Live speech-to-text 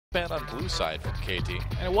ban on blue side from KT.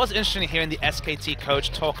 And it was interesting hearing the SKT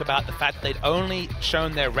coach talk about the fact that they'd only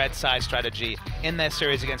shown their red side strategy in their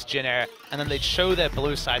series against Jin Air, and then they'd show their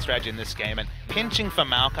blue side strategy in this game. And pinching for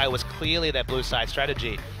Maokai was clearly their blue side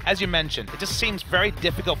strategy. As you mentioned, it just seems very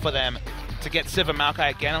difficult for them to get Sivir Maokai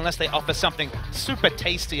again unless they offer something super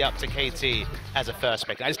tasty up to KT as a first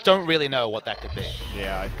pick. I just don't really know what that could be.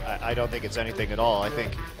 Yeah, I don't think it's anything at all. I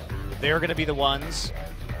think they're going to be the ones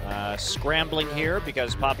scrambling here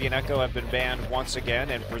because Poppy and Echo have been banned once again,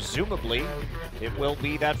 and presumably it will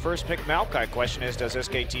be that first pick Maokai. Question is, does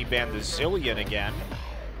SKT ban the Zillion again?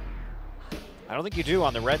 I don't think you do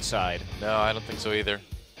on the red side. No, I don't think so either.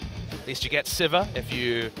 At least you get Sivir if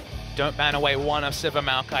you don't ban away one of Sivir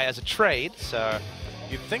Maokai as a trade, so...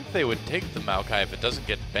 You'd think they would take the Maokai if it doesn't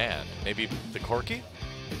get banned. Maybe the Corki?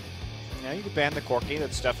 Yeah, you could ban the Corki.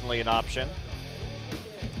 That's definitely an option.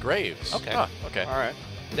 Graves. Okay. Huh, okay. All right.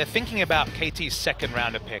 They're thinking about KT's second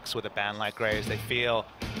round of picks with a ban like Graves. They know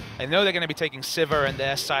they're going to be taking Sivir in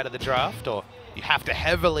their side of the draft, or you have to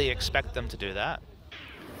heavily expect them to do that.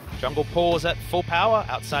 Jungle Pool is at full power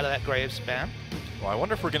outside of that Graves ban. Well, I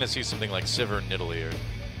wonder if we're going to see something like Sivir and Nidalee or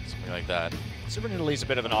something like that. Sivir and Nidalee's a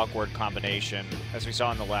bit of an awkward combination, as we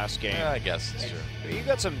saw in the last game. Yeah, I guess it's true. You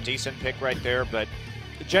got some decent pick right there, but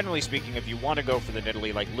generally speaking, if you want to go for the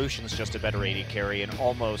Nidalee, like Lucian's just a better AD carry in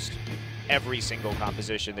almost every single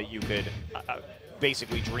composition that you could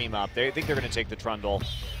basically dream up. They think they're going to take the Trundle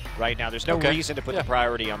right now. There's no reason to put the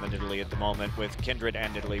priority on the Nidalee at the moment, with Kindred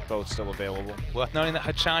and Nidalee both still available. Worth noting that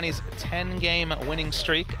Hachani's 10-game winning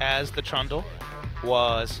streak as the Trundle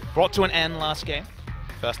was brought to an end last game.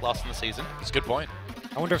 First loss in the season. That's a good point.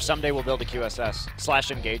 I wonder if someday we'll build a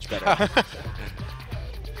QSS / engage better.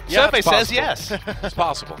 Yeah, Survey says yes. It's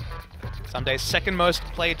possible. Sunday's second most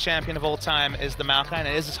played champion of all time is the Maokai, and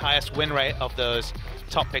it is his highest win rate of those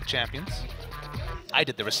top pick champions. I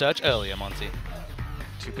did the research earlier, Monty.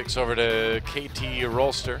 2 picks over to KT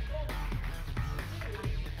Rolster.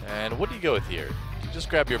 And what do you go with here? You just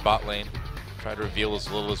grab your bot lane, try to reveal as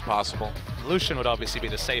little as possible. Lucian would obviously be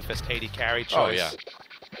the safest AD carry choice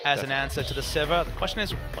as an answer to the Sivir. The question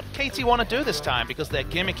is, what KT want to do this time? Because their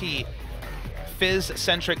gimmicky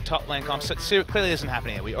Fizz-centric top lane comp clearly isn't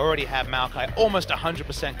happening here. We already have Maokai almost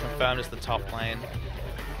 100% confirmed as the top lane.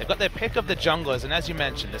 They've got their pick of the junglers, and as you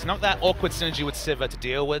mentioned, there's not that awkward synergy with Sivir to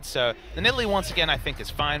deal with, so the Nidalee, once again, I think is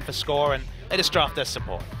fine for score, and they just draft their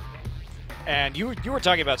support. And you were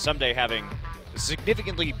talking about someday having a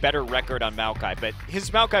significantly better record on Maokai, but his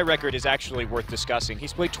Maokai record is actually worth discussing.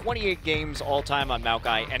 He's played 28 games all-time on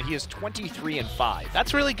Maokai, and he is 23-5.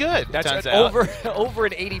 That's really good, That's over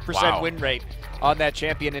an 80% win rate on that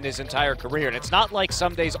champion in his entire career. And it's not like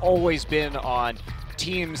Someday's always been on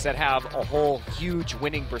teams that have a whole huge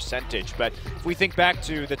winning percentage. But if we think back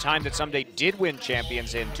to the time that Someday did win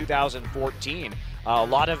champions in 2014, a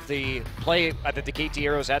lot of the play that the KT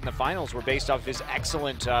Heroes had in the finals were based off his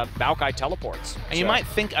excellent Maokai teleports. And you might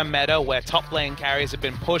think a meta where top lane carries have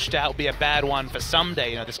been pushed out would be a bad one for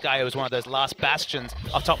Someday. You know, this guy who was one of those last bastions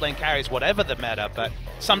of top lane carries, whatever the meta, but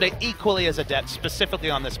Someday equally as adept,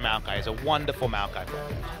 specifically on this Maokai. He's a wonderful Maokai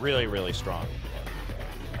player. Really, really strong.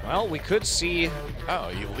 Well, we could see...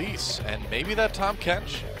 Oh, Elise, and maybe that Tom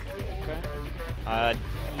Kench. Okay.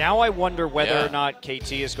 Now I wonder whether or not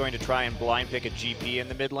KT is going to try and blind pick a GP in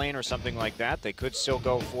the mid lane or something like that. They could still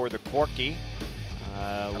go for the Corki.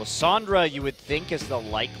 Lysandra, you would think, is the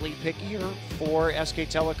likely pick here for SK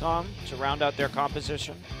Telecom to round out their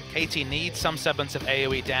composition. KT needs some semblance of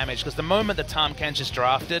AoE damage, because the moment that Tom Kench is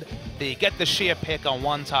drafted, they get the sheer pick on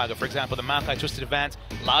one target. For example, the Maokai Twisted Advance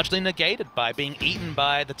largely negated by being eaten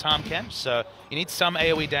by the Tom Kench, so you need some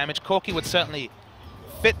AoE damage. Corki would certainly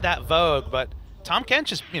fit that vogue, but Tom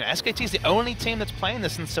Kench is, SKT is the only team that's playing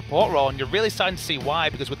this in the support role, and you're really starting to see why,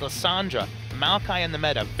 because with Lysandra, Maokai in the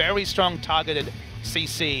meta, very strong targeted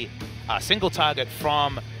CC, single target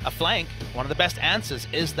from a flank, one of the best answers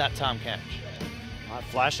is that Tom Kench.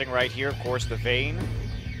 Flashing right here, of course, the Vayne.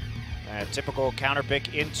 Typical counter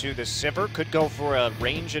pick into the Sivir. Could go for a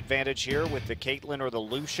range advantage here with the Caitlyn or the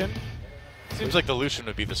Lucian. Seems like the Lucian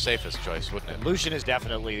would be the safest choice, wouldn't it? Lucian is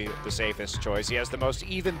definitely the safest choice. He has the most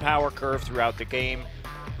even power curve throughout the game.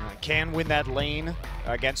 Can win that lane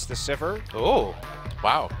against the Sivir. Oh,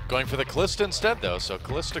 wow. Going for the Kalista instead, though, so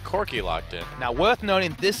Kalista Corki locked in. Now, worth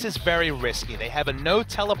noting, this is very risky. They have a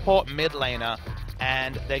no-teleport mid laner,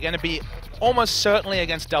 and they're going to be almost certainly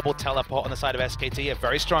against double teleport on the side of SKT. A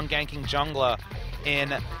very strong ganking jungler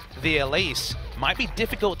in the Elise. Might be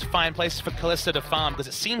difficult to find places for Kalista to farm, because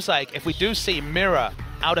it seems like if we do see Mirror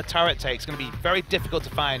out of turret take, it's going to be very difficult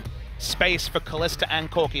to find space for Kalista and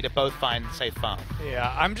Corki to both find safe farm.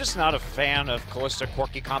 Yeah, I'm just not a fan of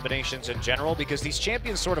Kalista-Corki combinations in general because these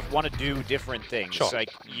champions sort of want to do different things. Sure. Like,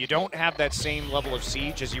 you don't have that same level of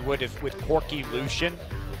siege as you would if with Corki-Lucian,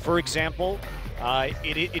 for example.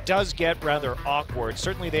 It does get rather awkward.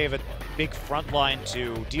 Certainly they have a big front line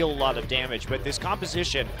to deal a lot of damage, but this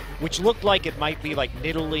composition, which looked like it might be like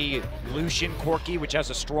Nidalee, Lucian, Corki, which has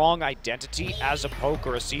a strong identity as a poke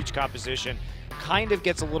or a siege composition, kind of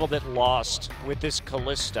gets a little bit lost with this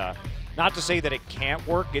Kalista. Not to say that it can't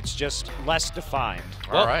work, it's just less defined.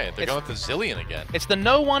 All right, they're going with the Zilean again. It's the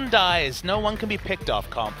no one dies, no one can be picked off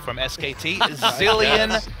comp from SKT. Zilean,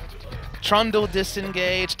 Yes. Trundle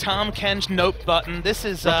disengage, Tahm Kench nope button. This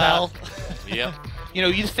is Yep. you know,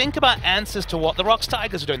 you think about answers to what the Rox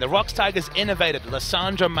Tigers are doing. The Rox Tigers innovated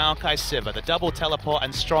Lissandra, Maokai, Sivir, the double teleport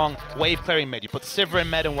and strong wave clearing mid. You put Sivir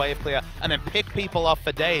in mid and wave clear, and then pick people off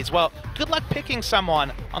for days. Well, good luck picking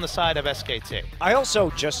someone on the side of SKT. I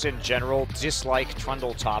also, just in general, dislike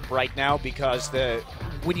Trundle top right now because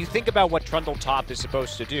when you think about what Trundle top is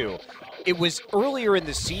supposed to do, it was earlier in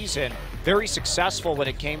the season very successful when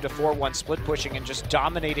it came to 4-1 split pushing and just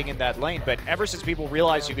dominating in that lane, but ever since people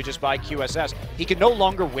realized you could just buy QSS, he can no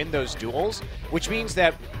longer win those duels, which means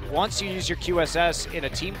that once you use your QSS in a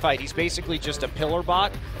team fight, he's basically just a pillar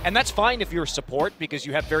bot, and that's fine if you're support because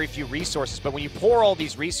you have very few resources, but when you pour all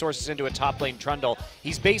these resources into a top lane Trundle,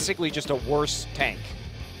 he's basically just a worse tank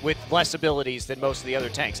with less abilities than most of the other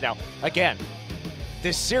tanks. Now, again,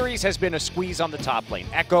 this series has been a squeeze on the top lane.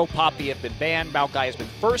 Echo, Poppy have been banned, Maokai has been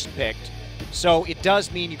first picked, so it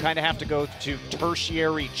does mean you kind of have to go to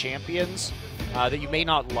tertiary champions that you may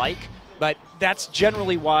not like, but that's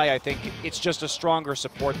generally why I think it's just a stronger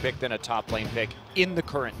support pick than a top lane pick in the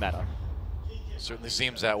current meta. Certainly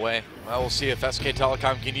seems that way. Well, we'll see if SK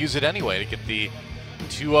Telecom can use it anyway to get the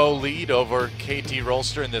 2-0 lead over KT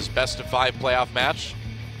Rolster in this best-of-5 playoff match,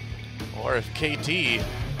 or if KT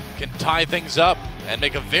can tie things up and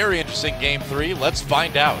make a very interesting Game 3. Let's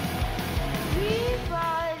find out.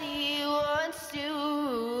 Everybody wants to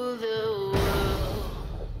rule the world.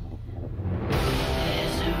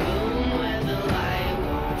 There's a room where the light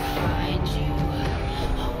won't find you.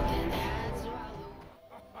 Holding hands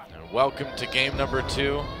while the And welcome to game number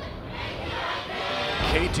 2.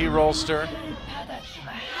 KT Rolster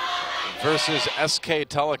versus SK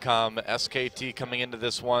Telecom. SKT coming into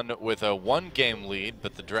this one with a 1-game lead,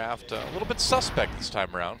 but the draft a little bit suspect this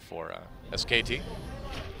time around for SKT.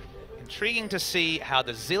 Intriguing to see how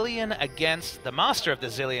the Zilean against the master of the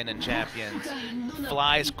Zilean and champions,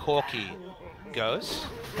 Fly's Corki, goes.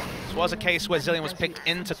 This was a case where Zilean was picked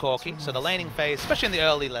into Corki, so the laning phase, especially in the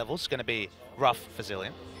early levels, is going to be rough for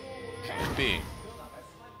Zilean. Could be.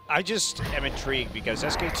 I just am intrigued because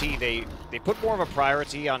SKT, they put more of a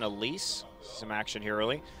priority on Elise, some action here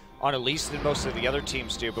early, on Elise than most of the other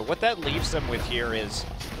teams do, but what that leaves them with here is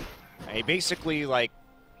a basically like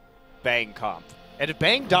Bang comp. And if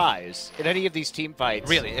Bang dies in any of these team fights...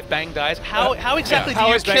 Really, if Bang dies, how exactly how do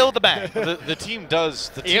you is Bang- kill the Bang? The team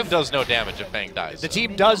does no damage if Bang dies. The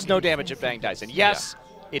team does no damage if Bang dies. And yes,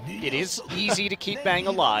 it is easy to keep Bang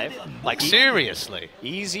alive. Like, seriously.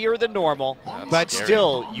 Easier than normal, That's but scary.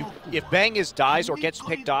 still, if Bang dies or gets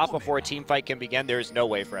picked off before a team fight can begin, there is no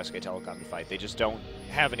way for SK Telecom to fight. They just don't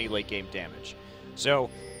have any late game damage. So,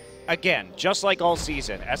 again, just like all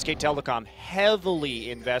season, SK Telecom heavily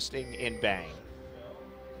investing in Bang.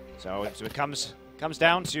 So it comes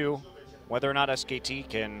down to whether or not SKT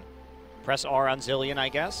can press R on Zilean, I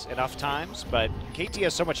guess, enough times, but KT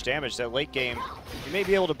has so much damage that late game, you may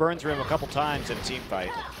be able to burn through him a couple times in a team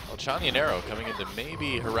fight. Well, Chani and Arrow coming in to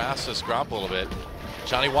maybe harass this Gromp a little bit.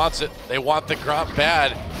 Chani wants it. They want the Gromp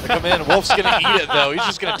bad. They come in. Wolf's going to eat it, though. He's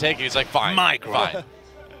just going to take it. He's like, fine. My Gromp. Fine.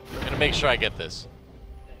 I'm going to make sure I get this.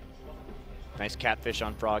 Nice catfish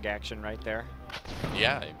on frog action right there.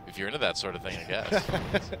 Yeah, if you're into that sort of thing, I guess.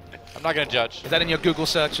 I'm not going to judge. Is that in your Google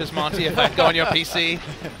searches, Monty, if I go on your PC?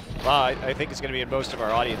 Well, I think it's going to be in most of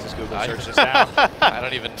our audience's Google searches now. I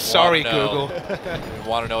don't even Sorry, wanna know. Google. I don't even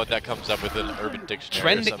want to know what that comes up with in Urban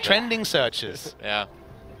Dictionary or something. Trending searches. Yeah.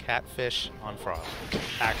 Catfish on frog.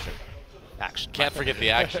 Action. Action. Can't forget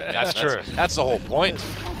the action. That's true. That's the whole point.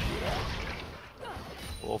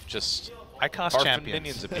 Wolf just I cast barfing champions.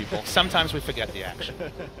 minions at people. Sometimes we forget the action.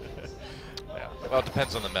 Yeah. Well, it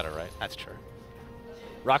depends on the meta, right? That's true.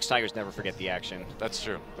 Rox Tigers never forget the action. That's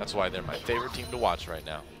true. That's why they're my favorite team to watch right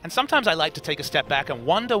now. And sometimes I like to take a step back and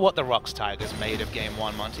wonder what the Rox Tigers made of Game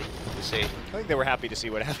 1, Monty. To see. I think they were happy to see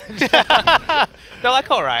what happened. They're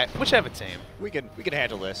like, all right, whichever team. we can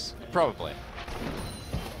handle this. Probably.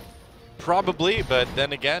 Probably, but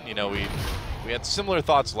then again, you know, we We had similar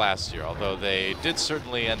thoughts last year, although they did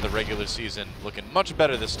certainly end the regular season looking much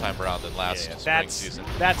better this time around than last spring season.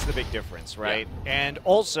 That's the big difference, right? Yeah. And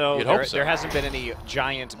also, there hasn't been any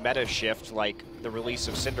giant meta shift like the release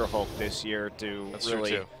of Cinderhulk this year to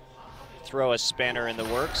really throw a spanner in the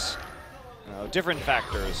works. Different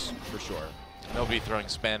factors, for sure. Nobody throwing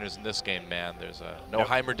spanners in this game, man. There's no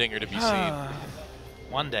Heimerdinger to be seen.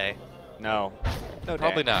 One day. No. No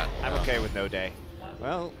Probably day. not. I'm okay with no day.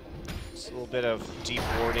 Well, it's a little bit of deep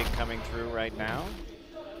warding coming through right now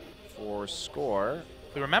for Score.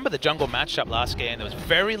 We remember the jungle matchup last game. There was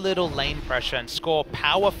very little lane pressure, and Score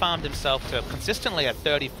power farmed himself to consistently a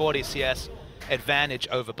 30-40 CS advantage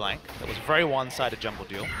over Blank. That was a very one-sided jungle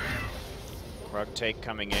duel. Krug take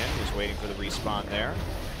coming in. He's waiting for the respawn there.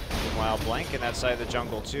 Meanwhile, Blank in that side of the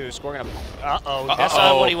jungle too. Score gonna. That's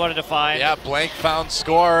not what he wanted to find. Yeah, Blank found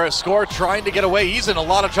Score. Score trying to get away. He's in a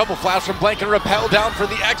lot of trouble. Flash from Blank and repel down for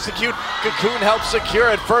the execute. Cocoon helps secure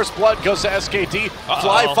it. First blood goes to SKT.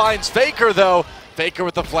 Fly finds Faker though. Faker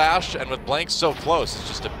with the flash, and with Blank so close, it's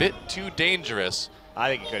just a bit too dangerous. I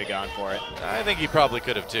think he could have gone for it. I think he probably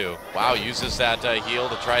could have too. Wow, uses that heal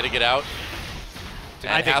to try to get out.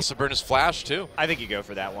 And has to burn his flash, too. I think you go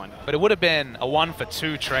for that one. But it would have been a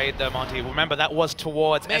 1-for-2 trade, though, Monty. Remember, that was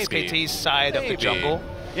towards SKT's side of the jungle.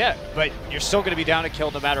 Yeah, but you're still going to be down a kill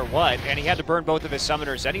no matter what, and he had to burn both of his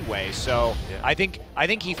summoners anyway, so I think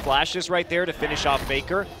he flashes right there to finish off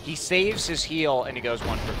Faker. He saves his heal, and he goes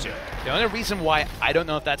 1-for-2. The only reason why I don't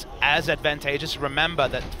know if that's as advantageous, remember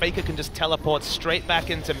that Faker can just teleport straight back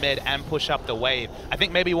into mid and push up the wave. I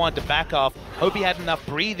think maybe he wanted to back off, hope he had enough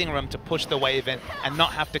breathing room to push the wave in and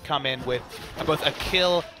not have to come in with both a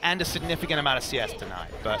kill and a significant amount of CS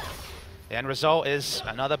tonight. But the end result is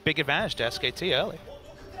another big advantage to SKT early.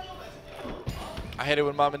 I hate it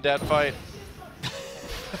when mom and dad fight.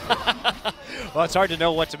 Well, it's hard to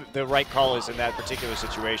know what the right call is in that particular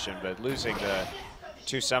situation, but losing the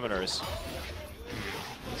 2 summoners.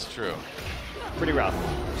 It's true. Pretty rough.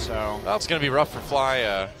 So. Well, it's going to be rough for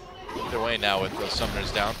Fly either way now with those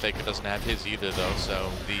summoners down. Faker doesn't have his either, though,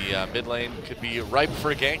 so the mid lane could be ripe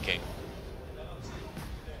for ganking.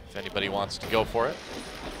 If anybody wants to go for it.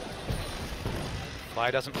 Fly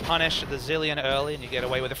doesn't punish the Zilean early, and you get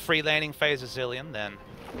away with a free laning phase of Zilean, then.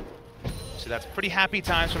 So that's pretty happy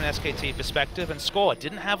times from an SKT perspective. And Score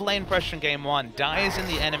didn't have lane pressure in game 1, dies in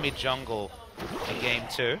the enemy jungle in game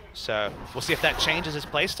 2. So we'll see if that changes his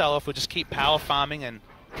playstyle, or if we'll just keep power farming and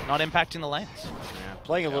not impacting the lanes. Yeah,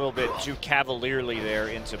 playing a little bit too cavalierly there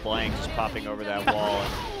into Blank, just popping over that wall.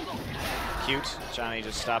 Cute. Johnny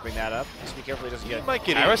just stopping that up. Just be careful he doesn't get.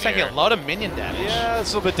 Arrow's taking a lot of minion damage. Yeah,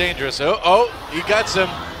 it's a little bit dangerous. He got some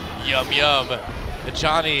yum. And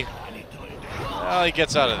Johnny, well, he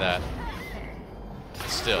gets out of that.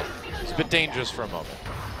 Still, it's a bit dangerous for a moment.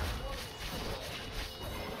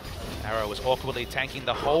 Arrow was awkwardly tanking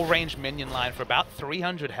the whole range minion line for about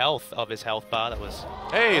 300 health of his health bar. That was.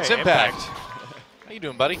 Hey, it's Impact. How you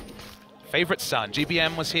doing, buddy? Favorite son.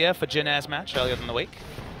 GBM was here for Jinaz's match earlier in the week.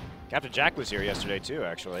 Captain Jack was here yesterday too,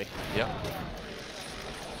 actually. Yep.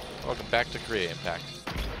 Welcome back to Korea, Impact.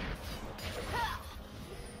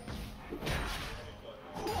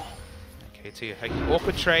 KT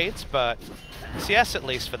awkward trades, but CS at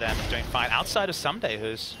least for them is doing fine. Outside of Someday,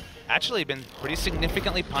 who's actually been pretty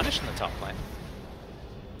significantly punished in the top lane.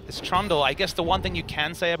 This Trundle, I guess the one thing you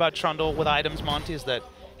can say about Trundle with items, Monty, is that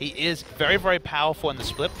he is very, very powerful in the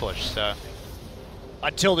split push. So.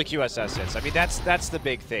 Until the QSS hits. I mean, that's the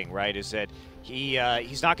big thing, right? Is that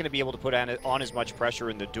he's not going to be able to put on as much pressure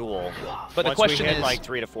in the duel. But the question is, like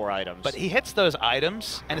 3 to 4 items. But he hits those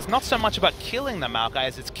items, and it's not so much about killing the Maokai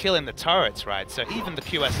as it's killing the turrets, right? So even the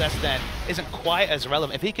QSS then isn't quite as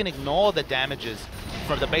relevant. If he can ignore the damages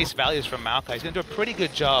from the base values from Maokai, he's going to do a pretty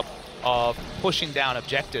good job of pushing down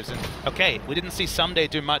objectives. And okay, we didn't see Someday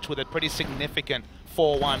do much with a pretty significant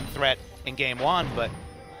 4-1 threat in game 1, but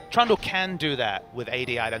Trundle can do that with AD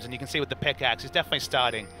items, and you can see with the pickaxe, he's definitely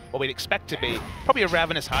starting what we'd expect to be probably a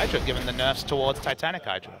Ravenous Hydra, given the nerfs towards Titanic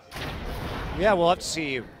Hydra. Yeah, we'll have to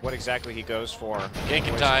see what exactly he goes for.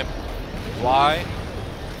 Ganking time. Fly.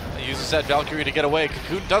 He uses that Valkyrie to get away.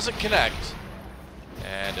 Cocoon doesn't connect.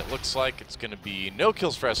 And it looks like it's going to be no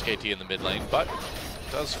kills for SKT in the mid lane, but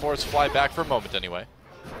does force Fly back for a moment anyway.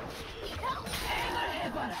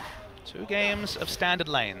 2 games of standard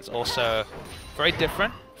lanes, also very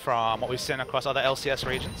different from what we've seen across other LCS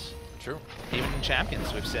regions. True. Even in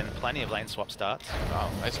Champions, we've seen plenty of lane swap starts. Wow,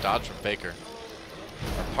 nice dodge from Faker.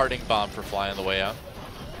 A parting bomb for Fly on the way out.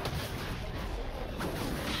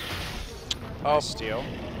 Oh, steal.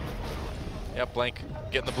 Yep, Blank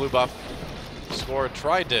getting the blue buff. Score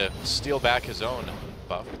tried to steal back his own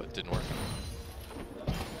buff, but didn't work.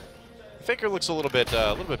 Faker looks a little bit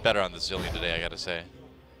better on the Zillion today, I gotta say.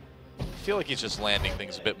 I feel like he's just landing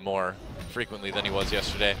things a bit more frequently than he was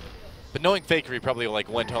yesterday. But knowing Faker, he probably like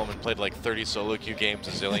went home and played like 30 solo queue games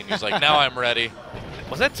of Zillion. He's like, now I'm ready.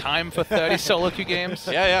 Was that time for 30 solo queue games?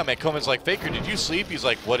 Yeah. McComan's like, Faker, did you sleep? He's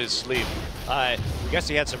like, what is sleep? I guess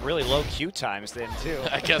he had some really low queue times then too.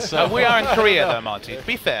 I guess so. We are in Korea though, Monty. To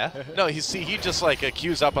be fair. No, he just like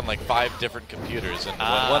queues up on like 5 different computers, and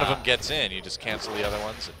when one of them gets in, you just cancel the other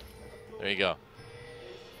ones. And there you go.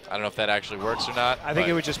 I don't know if that actually works or not. I think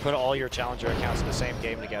it would just put all your challenger accounts in the same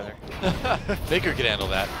game together. Faker could handle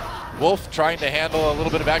that. Wolf trying to handle a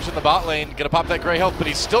little bit of action in the bot lane. Going to pop that gray health, but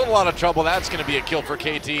he's still in a lot of trouble. That's going to be a kill for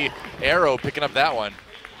KT. Arrow picking up that one.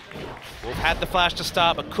 Wolf had the flash to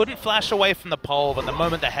start, but couldn't flash away from the pole. But the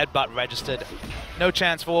moment the headbutt registered, no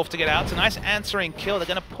chance for Wolf to get out. It's a nice answering kill. They're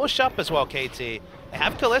going to push up as well, KT. They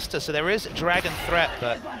have Callista, so there is Dragon threat,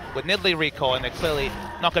 but with Nidalee recalling, they're clearly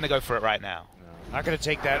not going to go for it right now. Not going to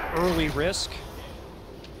take that early risk.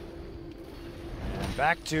 And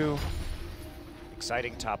back to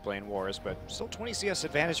exciting top lane wars, but still 20 CS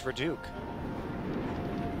advantage for Duke.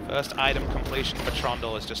 First item completion for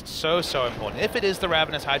Trundle is just so important. If it is the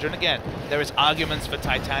Ravenous Hydra, and again, there is arguments for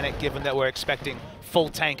Titanic given that we're expecting full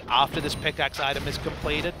tank after this pickaxe item is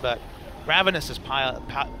completed, but Ravenous's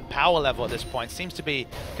power level at this point seems to be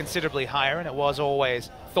considerably higher, and it was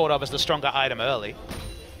always thought of as the stronger item early.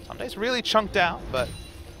 Some days really chunked out, but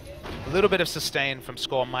a little bit of sustain from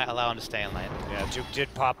score might allow him to stay in lane. Yeah, Duke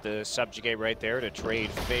did pop the subjugate right there to trade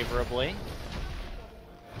favorably.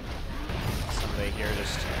 Somebody here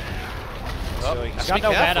just... So he's got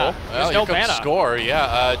no mana. Well, no here comes mana. Score,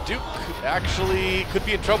 yeah. Duke actually could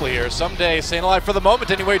be in trouble here. Someday, staying alive for the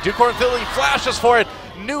moment anyway. Duke Philly flashes for it.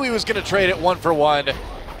 Knew he was going to trade it 1 for 1.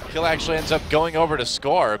 Kill actually ends up going over to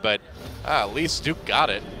Score, but at least Duke got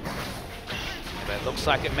it. But it looks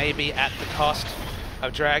like it may be at the cost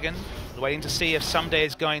of Dragon. Waiting to see if Someday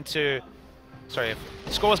is going to... Sorry, if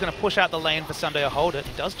Score is going to push out the lane for Someday or hold it.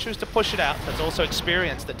 He does choose to push it out. That's also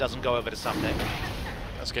experience that doesn't go over to Someday.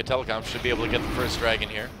 SK Telecom should be able to get the first Dragon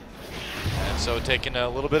here. And so taking a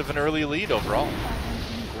little bit of an early lead overall.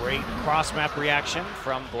 Great cross-map reaction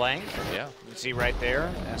from Blank. Yeah. You can see right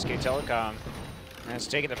there, SK Telecom has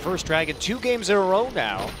taken the first Dragon 2 games in a row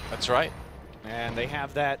now. That's right. And they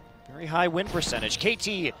have that very high win percentage.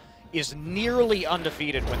 KT is nearly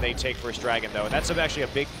undefeated when they take first Dragon, though. And that's actually a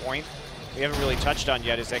big point we haven't really touched on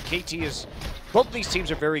yet, is that KT is... Both of these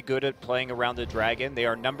teams are very good at playing around the Dragon. They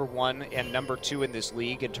are #1 and #2 in this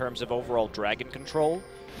league in terms of overall Dragon control.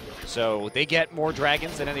 So they get more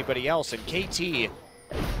Dragons than anybody else. And KT,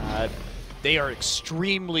 they are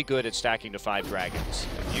extremely good at stacking to 5 Dragons.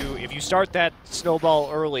 If you start that snowball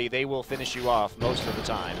early, they will finish you off most of the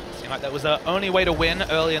time. Seemed like that was the only way to win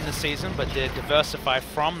early in the season, but did diversify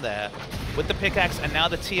from there. With the pickaxe and now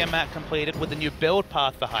the Tiamat completed with the new build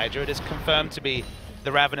path for Hydra, it is confirmed to be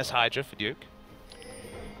the Ravenous Hydra for Duke.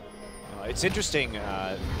 It's interesting,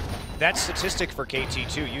 that statistic for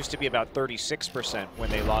KT2 used to be about 36%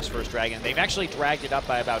 when they lost first Dragon. They've actually dragged it up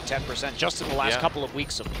by about 10% just in the last couple of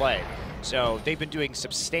weeks of play. So they've been doing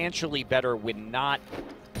substantially better when not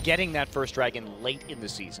getting that first Dragon late in the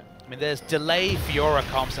season. I mean, there's delay Fiora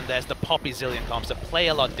comps and there's the Poppy Zillion comps that play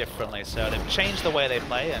a lot differently. So they've changed the way they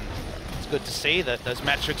play, and it's good to see that those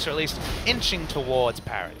metrics are at least inching towards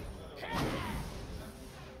parity.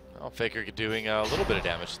 Well, Faker doing a little bit of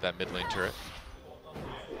damage to that mid lane turret.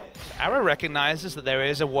 Arrow recognizes that there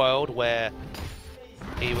is a world where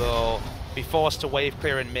he will be forced to wave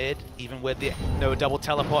clear in mid, even with no double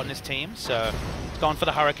teleport in his team. So he's gone for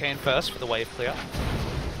the Hurricane first for the wave clear.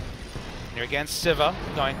 And you're against Sivir.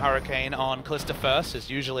 Going Hurricane on Callista first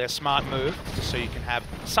is usually a smart move, just so you can have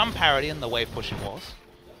some parity in the wave pushing wars.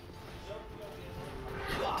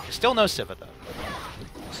 Still no Sivir though.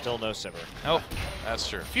 Still no Sivir. Nope. That's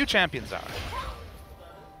true. Few champions are.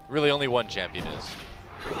 Really only one champion is.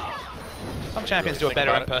 Some champions do a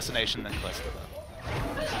better impersonation than Callista though.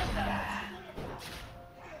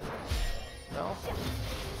 No.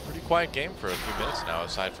 Pretty quiet game for a few minutes now,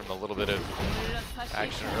 aside from a little bit of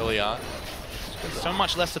action early on. There's so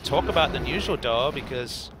much less to talk about than usual, though,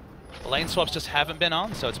 because the lane swaps just haven't been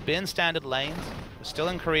on, so it's been standard lanes. We're still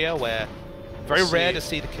in Korea, where very rare to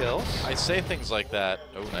see the kills. I say things like that.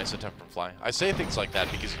 Oh, nice attempt from Fly. I say things like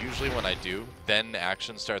that because usually when I do, then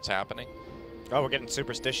action starts happening. Oh, we're getting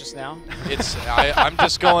superstitious now? I'm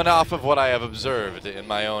just going off of what I have observed in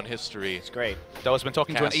my own history. It's great. Doe's been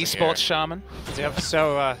talking to an esports shaman. Yep,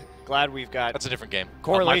 so glad we've got... That's a different game.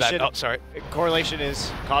 Correlation. Oh, sorry. Correlation is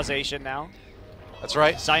causation now. That's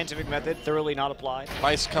right. Scientific method, thoroughly not applied.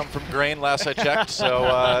 Mice come from grain, last I checked,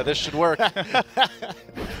 so this should work.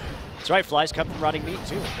 That's right, flies come from rotting meat,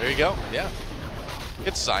 too. There you go. Yeah.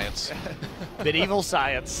 It's science. Medieval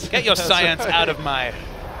science. Get your science out of my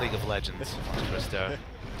League of Legends, Twister.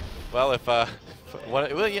 Well,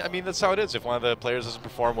 well, yeah, I mean, that's how it is. If one of the players doesn't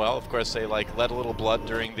perform well, of course, they like let a little blood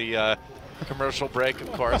during the commercial break,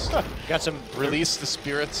 of course. Got some Release the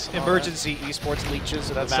spirits. emergency esports leeches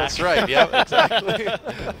in the match. That's right. Yeah, exactly.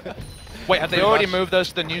 Wait, have they already moved those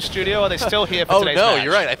to the new studio, or are they still here for Oh today's no, match?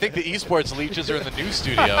 you're right. I think the esports leeches are in the new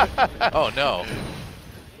studio. Oh no.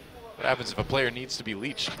 What happens if a player needs to be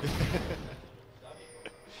leached?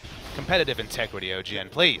 Competitive integrity,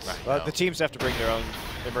 OGN, please. Well, the teams have to bring their own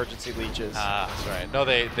emergency leeches. That's right. No,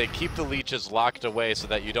 they keep the leeches locked away so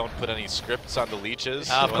that you don't put any scripts on the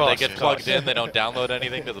leeches. Of When course, they get of plugged course. in, they don't download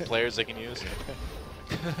anything to the players they can use.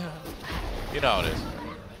 You know how it is.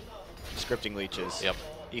 Scripting leeches. Yep.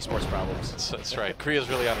 Esports problems. That's right. Korea's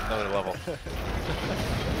really on another level.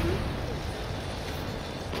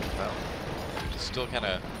 Well, just still kind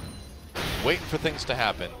of waiting for things to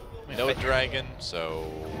happen. No dragon, so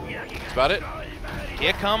that's about it.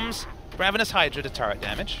 Here comes Ravenous Hydra to turret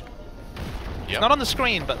damage. Yep. It's not on the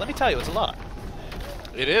screen, but let me tell you, it's a lot.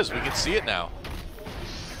 It is. We can see it now.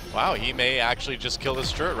 Wow, he may actually just kill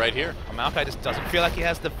this turret right here. Well, Maokai just doesn't feel like he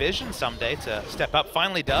has the vision someday to step up.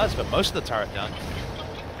 Finally does, but most of the turret done.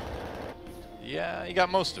 Yeah, he got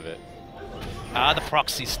most of it. The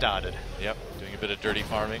proxy started. Yep, doing a bit of dirty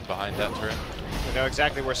farming behind that turret. We know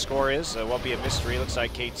exactly where score is. Won't be a mystery. Looks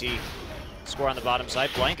like KT score on the bottom side.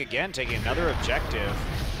 Blank again, taking another objective.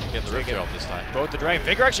 Getting the Rift Herald this time. Both the Dragon.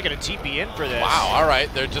 Vigor actually going to TP in for this. Wow, all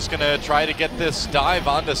right. They're just going to try to get this dive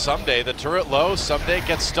onto Someday. The turret low. Someday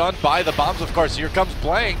gets stunned by the bombs, of course. Here comes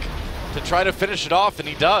Blank to try to finish it off, and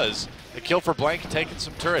he does. The kill for Blank, taking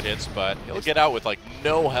some turret hits, but he'll get out with like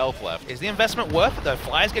no health left. Is the investment worth it though?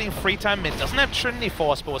 Fly's getting free time mid, doesn't have Trinity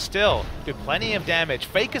Force, but will still do plenty of damage.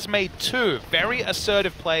 Faker's made 2 very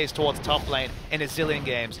assertive plays towards top lane in his zillion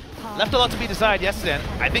games. Left a lot to be desired yesterday,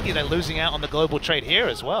 and I think they're losing out on the global trade here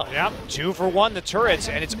as well. Yep, 2 for 1, the turrets,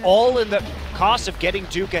 and it's all in the cost of getting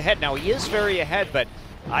Duke ahead. Now, he is very ahead, but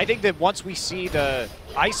I think that once we see the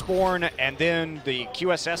Iceborne and then the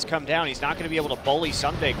QSS come down, he's not going to be able to bully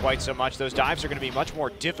Someday quite so much. Those dives are going to be much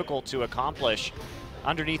more difficult to accomplish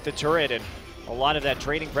underneath the turret, and a lot of that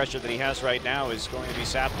trading pressure that he has right now is going to be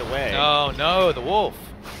sapped away. Oh no, the wolf.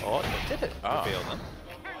 Oh, did it reveal them?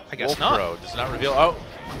 I guess Wolf not. Bro does not reveal. Oh,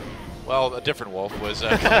 well, a different wolf was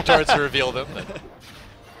coming towards to reveal them.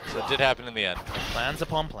 So it did happen in the end. Plans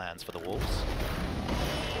upon plans for the wolves.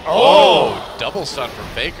 Oh, double stun from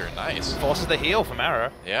Faker. Nice. Forces the heal from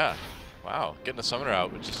Arrow. Yeah. Wow, getting a summoner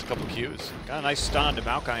out with just a couple Qs. Got a nice stun to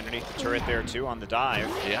Maokai underneath the turret there, too, on the dive.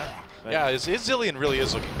 Yeah. But Yeah, his Zillion really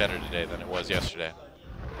is looking better today than it was yesterday.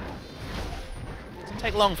 Doesn't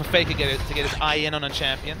take long for Faker to get his eye in on a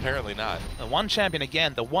champion. Apparently not. The one champion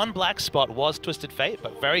again, the one black spot was Twisted Fate,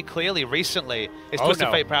 but very clearly recently his Oh, Twisted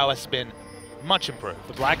no. Fate prowess has been much improved.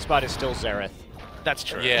 The black spot is still Xerath. That's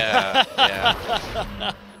true. Yeah,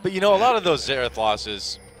 yeah. But you know, a lot of those Xerath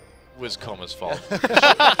losses was Koma's fault.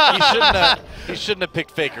 he shouldn't have picked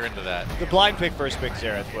Faker into that. The blind pick first pick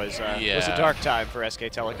Xerath was a Yeah. dark time for SK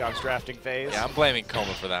Telecom's drafting phase. Yeah, I'm blaming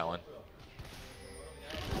Koma for that one.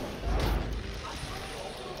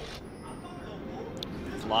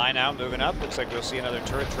 Fly now moving up. Looks like we'll see another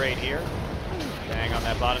turret trade here. Bang on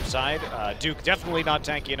that bottom side. Duke definitely not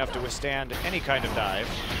tanky enough to withstand any kind of dive.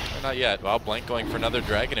 Not yet. Well, Blank going for another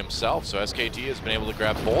dragon himself, so SKT has been able to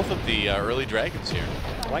grab both of the early dragons here.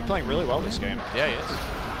 Blank playing really well this game. Yeah, he is.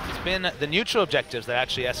 It's been the neutral objectives that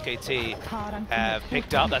actually SKT have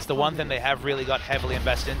picked up. That's the one thing they have really got heavily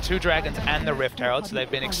invested in. 2 dragons and the Rift Herald, so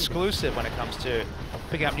they've been exclusive when it comes to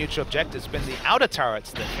picking up neutral objectives. It's been the outer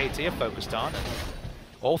turrets that KT have focused on. And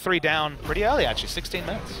all 3 down pretty early, actually, 16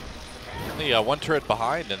 minutes. The one turret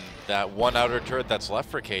behind, and that one outer turret that's left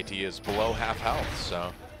for KT is below half health,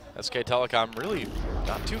 so SK Telecom really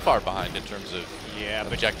not too far behind in terms of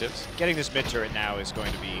objectives. Getting this mid turret now is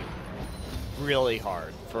going to be really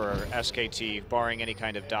hard for SKT, barring any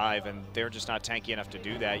kind of dive, and they're just not tanky enough to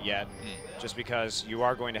do that yet, just because you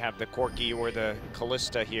are going to have the Corki or the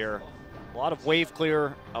Callista here. A lot of wave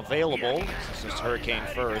clear available. This is Hurricane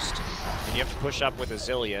first, and you have to push up with a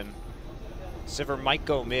Zillion. Sivir might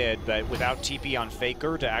go mid, but without TP on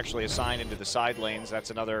Faker to actually assign into the side lanes, that's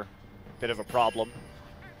another bit of a problem.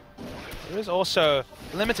 There is also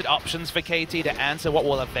limited options for KT to answer what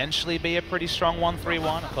will eventually be a pretty strong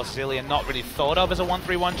 1-3-1. Of course, Zillion not really thought of as a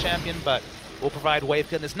 1-3-1 champion, but will provide wave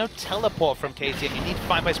clear. There's no teleport from KT, and you need to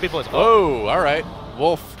find place people as well. Oh, all right.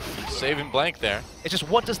 Wolf saving Blank there. It's just,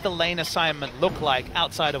 what does the lane assignment look like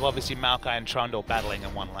outside of obviously Maokai and Trundle battling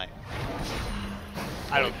in one lane?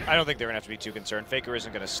 I don't think they're gonna have to be too concerned. Faker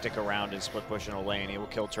isn't gonna stick around and split push in a lane. He will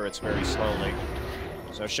kill turrets very slowly.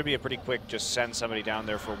 So it should be a pretty quick, just send somebody down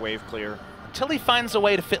there for wave clear. Until he finds a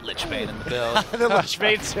way to fit Lich Bane in the build. The Lich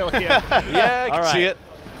Bane still here. Yeah, I can see it.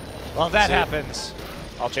 Well, if that happens,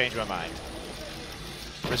 I'll change my mind.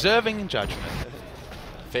 Reserving judgment.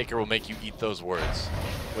 Faker will make you eat those words.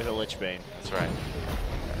 With a Lich Bane. That's right.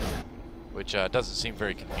 Which doesn't seem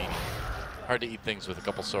very convenient. Hard to eat things with a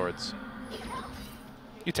couple swords.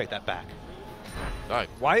 You take that back.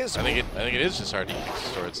 Why is I think it is just hard to eat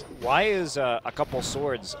swords. Why is a couple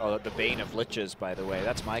swords the bane of liches? By the way,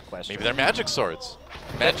 that's my question. Maybe they're magic swords.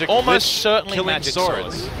 Magic almost lich certainly killing magic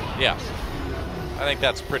swords. swords. Yeah, I think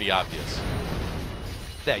that's pretty obvious.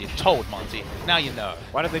 There, you're told, Monty. Now you know.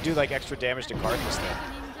 Why don't they do like extra damage to Karthus then?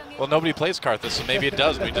 Well, nobody plays Karthus, so maybe it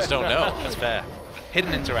does. We just don't know. That's fair.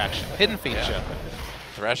 Hidden interaction, hidden feature. Yeah.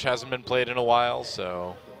 Thresh hasn't been played in a while,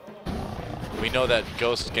 so we know that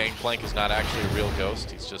Ghost Gangplank is not actually a real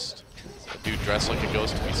ghost. He's just a dude dressed like a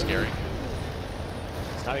ghost to be scary.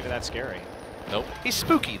 It's not even that scary. Nope. He's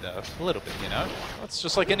spooky, though. A little bit, you know? It's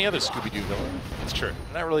just like any other Scooby-Doo villain. It's true.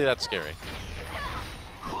 Not really that scary.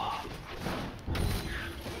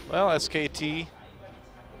 Well, SKT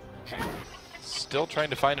still trying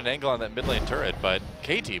to find an angle on that mid lane turret, but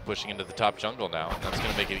KT pushing into the top jungle now. And that's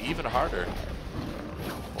going to make it even harder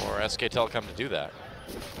for SK Telecom to do that.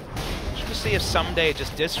 Just see if someday it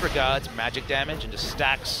just disregards magic damage and just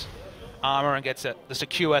stacks armor and gets this a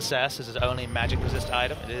QSS as his only magic resist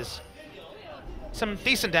item. It is some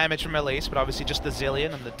decent damage from Elise, but obviously just the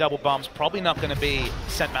Zillion and the double bomb's probably not going to be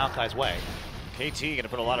sent Maokai's way. KT going to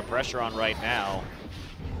put a lot of pressure on right now.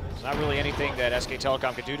 There's not really anything that SK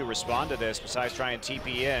Telecom could do to respond to this besides try and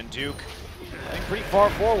TP in. Duke, I think pretty far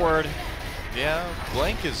forward. Yeah,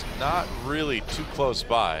 Blank is not really too close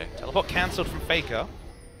by. Teleport cancelled from Faker.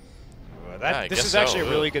 This is actually a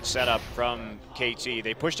really good setup from KT.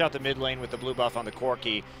 They pushed out the mid lane with the blue buff on the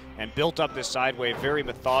Corki and built up this side wave very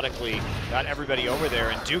methodically, got everybody over there.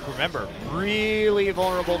 And Duke, remember, really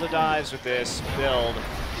vulnerable to dives with this build.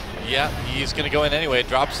 Yeah, he's going to go in anyway.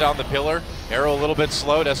 Drops down the pillar. Arrow a little bit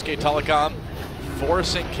slowed. SK Telecom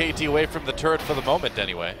forcing KT away from the turret for the moment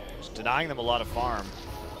anyway. Just denying them a lot of farm.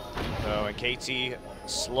 So, and KT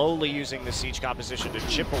slowly using the siege composition to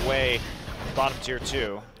chip away bottom tier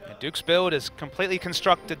 2. Duke's build is completely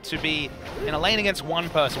constructed to be in a lane against one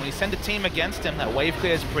person. When you send a team against him, that wave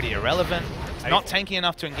clear is pretty irrelevant. It's not tanky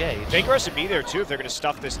enough to engage. Faker has to be there too if they're going to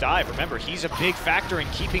stuff this dive. Remember, he's a big factor in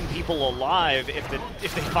keeping people alive if they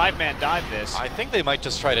 5-man dive this. I think they might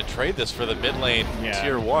just try to trade this for the mid lane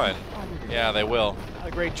tier 1. Yeah, they will. Not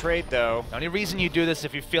a great trade though. The only reason you do this is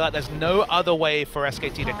if you feel like there's no other way for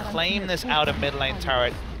SKT to claim this outer mid lane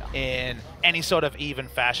turret in any sort of even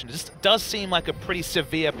fashion. It just does seem like a pretty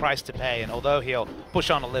severe price to pay, and although he'll push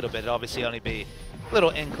on a little bit, it'll obviously only be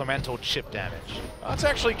little incremental chip damage. That's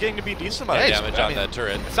actually getting to be a decent amount of damage on that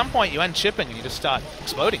turret. At some point you end chipping and you just start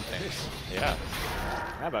exploding things. Yeah.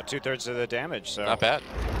 About 2/3 of the damage, so not bad.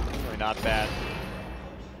 Really not bad.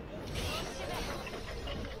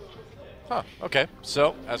 Huh, okay.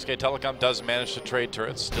 So SK Telecom does manage to trade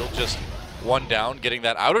turrets, still just one down. Getting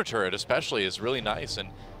that outer turret especially is really nice, and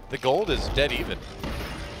the gold is dead even.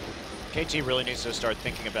 KT really needs to start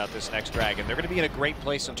thinking about this next dragon. They're going to be in a great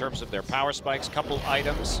place in terms of their power spikes, couple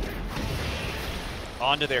items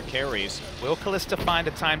onto their carries. Will Kalista find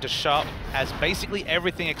a time to shop? Has basically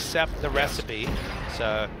everything except the recipe.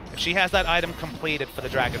 So if she has that item completed for the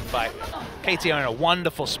dragon fight, KT are in a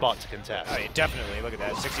wonderful spot to contest. Oh, yeah, definitely. Look at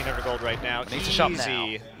that. 1,600 gold right now. Needs to shop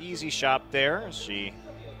now. Easy shop there. She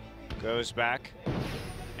goes back.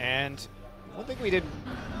 And one thing we didn't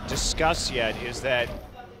discuss yet is that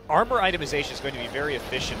armor itemization is going to be very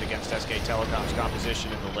efficient against SK Telecom's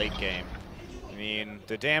composition in the late game. I mean,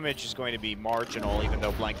 the damage is going to be marginal, even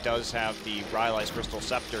though Blank does have the Rylai's Crystal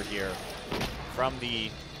Scepter here. From the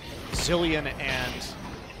Zillion and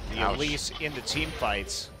the Elise in the team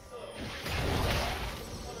fights.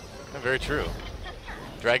 Very true.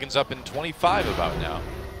 Dragon's up in 25 about now.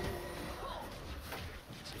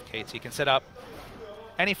 KT can set up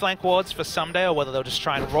any flank wards for someday, or whether they'll just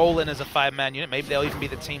try and roll in as a 5-man unit. Maybe they'll even be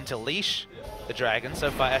the team to leash the Dragon.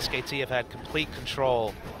 So far, SKT have had complete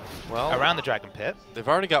control around the Dragon Pit. They've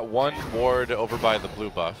already got one ward over by the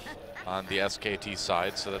blue buff on the SKT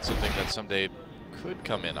side, so that's something that someday could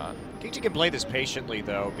come in on. KT can play this patiently,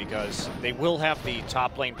 though, because they will have the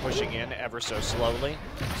top lane pushing in ever so slowly.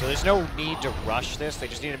 So there's no need to rush this. They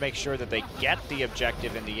just need to make sure that they get the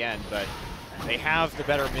objective in the end. But they have the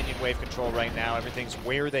better minion wave control right now. Everything's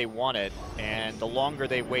where they want it, and the longer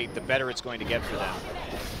they wait, the better it's going to get for them.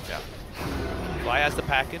 Yeah. Fly has the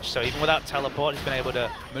package, so even without teleport, he's been able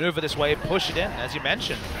to maneuver this wave, push it in. As you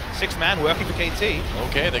mentioned, 6-man working for KT.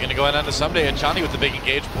 Okay, they're going to go in onto Someday. And Chani with the big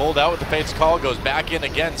engage, pulled out with the Fate's Call, goes back in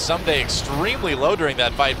again. Someday extremely low during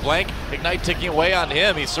that fight. Blank, Ignite ticking away on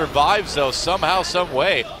him. He survives, though, somehow, some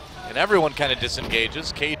way. And everyone kind of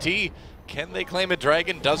disengages. KT, can they claim a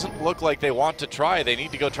dragon? Doesn't look like they want to try. They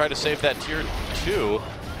need to go try to save that tier 2.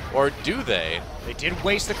 Or do they? They did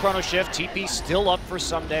waste the Chrono Shift. TP still up for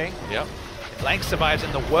Someday. Yep. Blank survives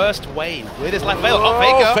in the worst way with his left veil.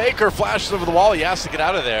 Oh, Faker. Faker flashes over the wall. He has to get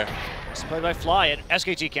out of there. It's played by Fly. And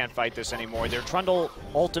SKT can't fight this anymore. Their Trundle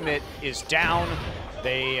ultimate is down.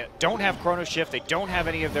 They don't have Chrono Shift. They don't have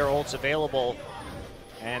any of their ults available.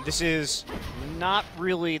 And this is not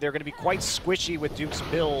really, they're going to be quite squishy with Duke's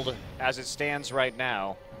build as it stands right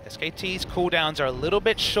now. SKT's cooldowns are a little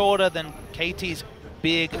bit shorter than KT's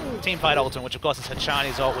big teamfight ultimate, which of course is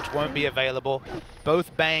Hachani's ult, which won't be available.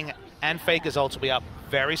 Both Bang and Faker's ults will be up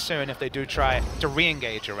very soon if they do try to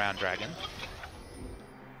re-engage around Dragon.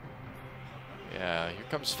 Yeah, here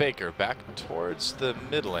comes Faker back towards the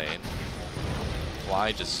mid lane.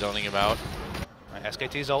 Fly just zoning him out. Right,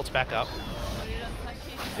 SKT's ult's back up.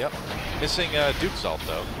 Yep, missing Duke's ult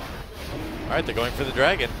though. All right, they're going for the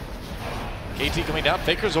Dragon. KT coming down,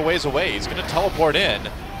 Faker's a ways away. He's gonna teleport in.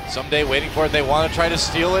 Someday waiting for it, they want to try to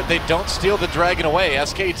steal it. They don't steal the Dragon away.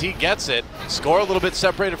 SKT gets it. Score a little bit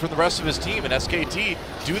separated from the rest of his team, and SKT,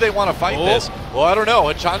 do they want to fight this? Well, I don't know.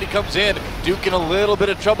 Hachani comes in, Duke in a little bit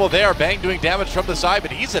of trouble there. Bang doing damage from the side,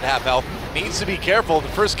 but he's at half health. Needs to be careful. The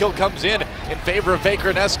first kill comes in favor of Faker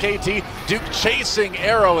and SKT. Duke chasing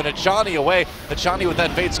Arrow and Hachani away. Hachani with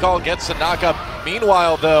that Fate's Call gets the knockup.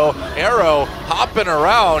 Meanwhile, though, Arrow hopping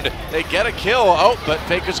around. They get a kill. Oh, but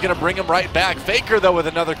Faker's going to bring him right back. Faker, though, with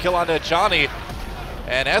another kill onto Hachani.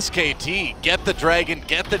 And SKT get the Dragon,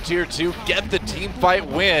 get the tier 2, get the team fight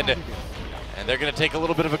win. And they're going to take a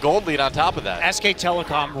little bit of a gold lead on top of that. SK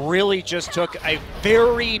Telecom really just took a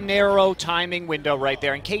very narrow timing window right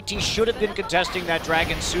there, and KT should have been contesting that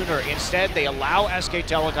Dragon sooner. Instead, they allow SK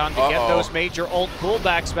Telecom to get those major ult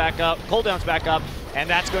cooldowns back up, and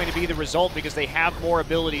that's going to be the result because they have more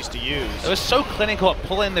abilities to use. It was so clinical at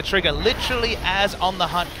pulling the trigger literally as On the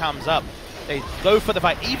Hunt comes up. They go for the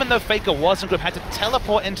fight, even though Faker wasn't good, had to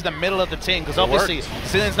teleport into the middle of the team because obviously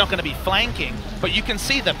Zillion's not going to be flanking, but you can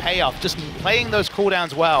see the payoff, just playing those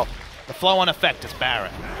cooldowns well. The flow-on effect is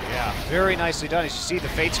Baron. Yeah, very nicely done. As you see, the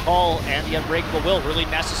Fate's Call and the Unbreakable Will really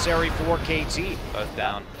necessary for KT. Both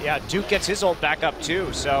down. Yeah, Duke gets his ult back up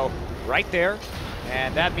too, so right there,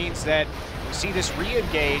 and that means that you see this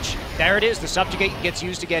re-engage. There it is, the Subjugate gets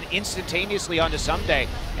used again instantaneously onto Someday,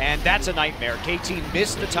 and that's a nightmare. KT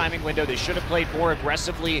missed the timing window. They should have played more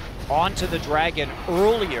aggressively onto the Dragon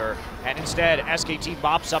earlier, and instead SKT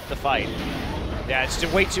mops up the fight. Yeah, it's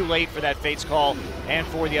way too late for that Fate's Call and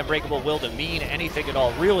for the Unbreakable Will to mean anything at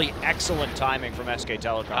all. Really excellent timing from SK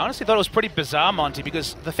Telecom. I honestly thought it was pretty bizarre, Monty,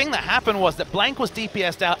 because the thing that happened was that Blank was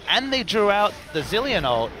DPS'd out and they drew out the Zillion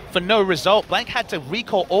ult for no result. Blank had to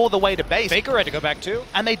recall all the way to base. Faker had to go back too.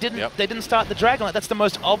 And they didn't start the Dragon. Like, that's the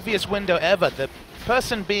most obvious window ever. The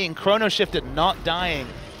person being chrono shifted, not dying,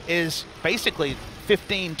 is basically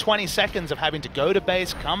 15, 20 seconds of having to go to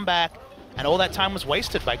base, come back, and all that time was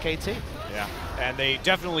wasted by KT. Yeah, and they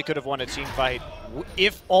definitely could have won a team fight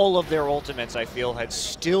if all of their ultimates, I feel, had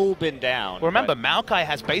still been down. Well, remember, Maokai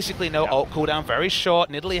has basically no ult cooldown, very short.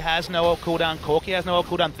 Nidalee has no ult cooldown. Corki has no ult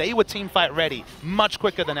cooldown. They were team fight ready much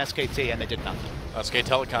quicker than SKT, and they did nothing. SK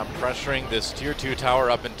Telecom pressuring this tier 2 tower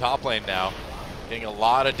up in top lane now. Getting a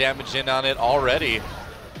lot of damage in on it already.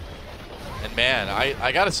 And man,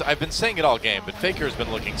 I gotta say, I've been saying it all game, but Faker has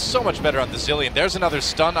been looking so much better on the Zillion. There's another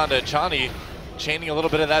stun onto Chani, chaining a little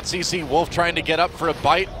bit of that CC. Wolf trying to get up for a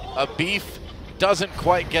bite of beef. Doesn't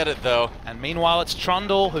quite get it though. And meanwhile, it's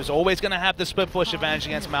Trundle, who's always going to have the split push advantage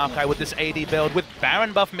against Maokai with this AD build with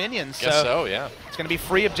Baron buff minions. Guess so, yeah. It's going to be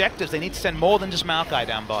free objectives. They need to send more than just Maokai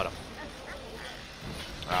down bottom.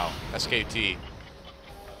 Wow, SKT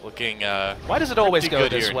looking why does it always go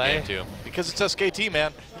this way? Because it's SKT,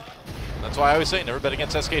 man. That's why I always say never bet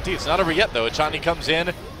against SKT. It's not over yet though. Chani comes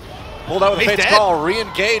in, pulled out with a Fate's Call,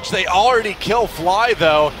 re-engage. They already kill Fly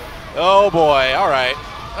though. Oh boy, all right.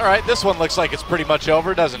 All right, this one looks like it's pretty much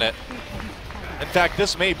over, doesn't it? In fact,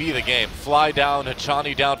 this may be the game. Fly down,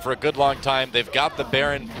 Hachani down for a good long time. They've got the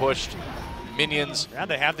Baron pushed. Minions. Yeah,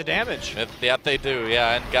 they have the damage. Yeah, they do,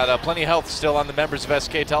 yeah, and got plenty of health still on the members of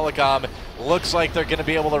SK Telecom. Looks like they're going to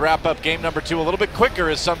be able to wrap up game number 2 a little bit quicker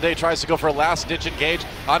as Someday tries to go for a last-ditch engage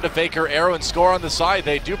onto Faker. Arrow and Score on the side.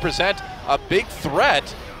 They do present a big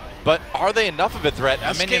threat, but are they enough of a threat?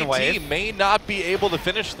 SKT may not be able to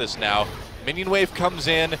finish this now. Minion Wave comes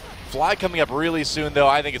in. Fly coming up really soon, though.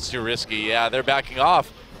 I think it's too risky. Yeah, they're backing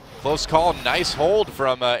off. Close call. Nice hold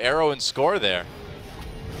from Arrow and Score there.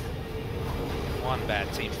 One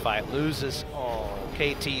bad team fight loses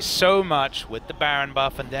KT so much with the Baron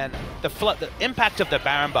buff, and then the impact of the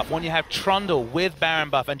Baron buff. When you have Trundle with Baron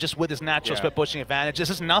buff and just with his natural split pushing advantage, this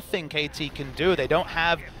is nothing KT can do. They don't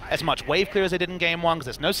have as much wave clear as they did in game one because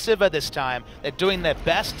there's no Sivir this time. They're doing their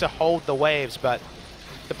best to hold the waves, but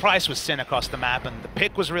the price was sin across the map, and the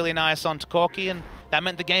pick was really nice onto Corki, and that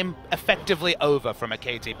meant the game effectively over from a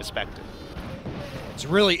KT perspective. It's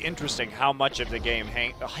really interesting how much of the game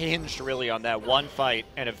hinged really on that one fight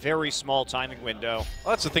and a very small timing window.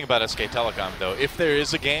 Well, that's the thing about SK Telecom, though. If there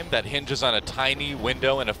is a game that hinges on a tiny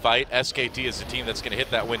window in a fight, SKT is the team that's going to hit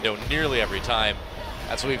that window nearly every time.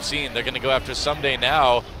 That's what we've seen. They're going to go after Someday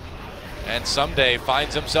now, and Someday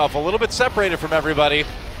finds himself a little bit separated from everybody.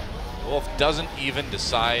 Wolf doesn't even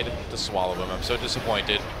decide to swallow him. I'm so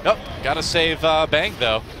disappointed. Nope, got to save Bang,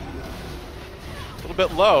 though. A little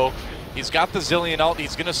bit low. He's got the Zillion ult.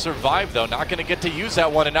 He's going to survive, though. Not going to get to use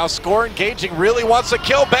that one. And now Score engaging. Really wants to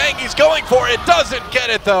kill Bang. He's going for it. Doesn't get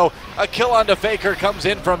it, though. A kill onto Faker comes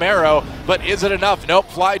in from Arrow. But is it enough? Nope.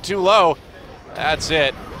 Fly too low. That's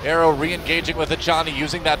it. Arrow re-engaging with Achani,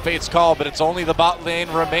 using that Fate's Call, but it's only the bot lane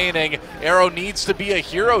remaining. Arrow needs to be a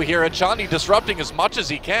hero here. Achani disrupting as much as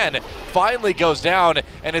he can. Finally goes down,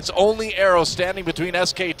 and it's only Arrow standing between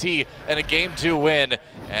SKT and a Game 2 win.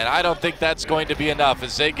 And I don't think that's going to be enough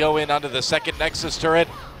as they go in onto the second Nexus turret.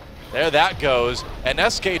 There that goes. And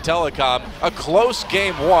SK Telecom, a close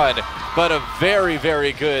game 1, but a very,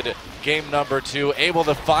 very good game number 2. Able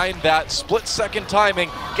to find that split-second timing,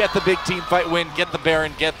 get the big team fight win, get the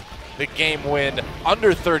Baron, get the game win.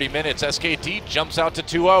 Under 30 minutes, SKT jumps out to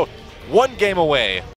 2-0. One game away.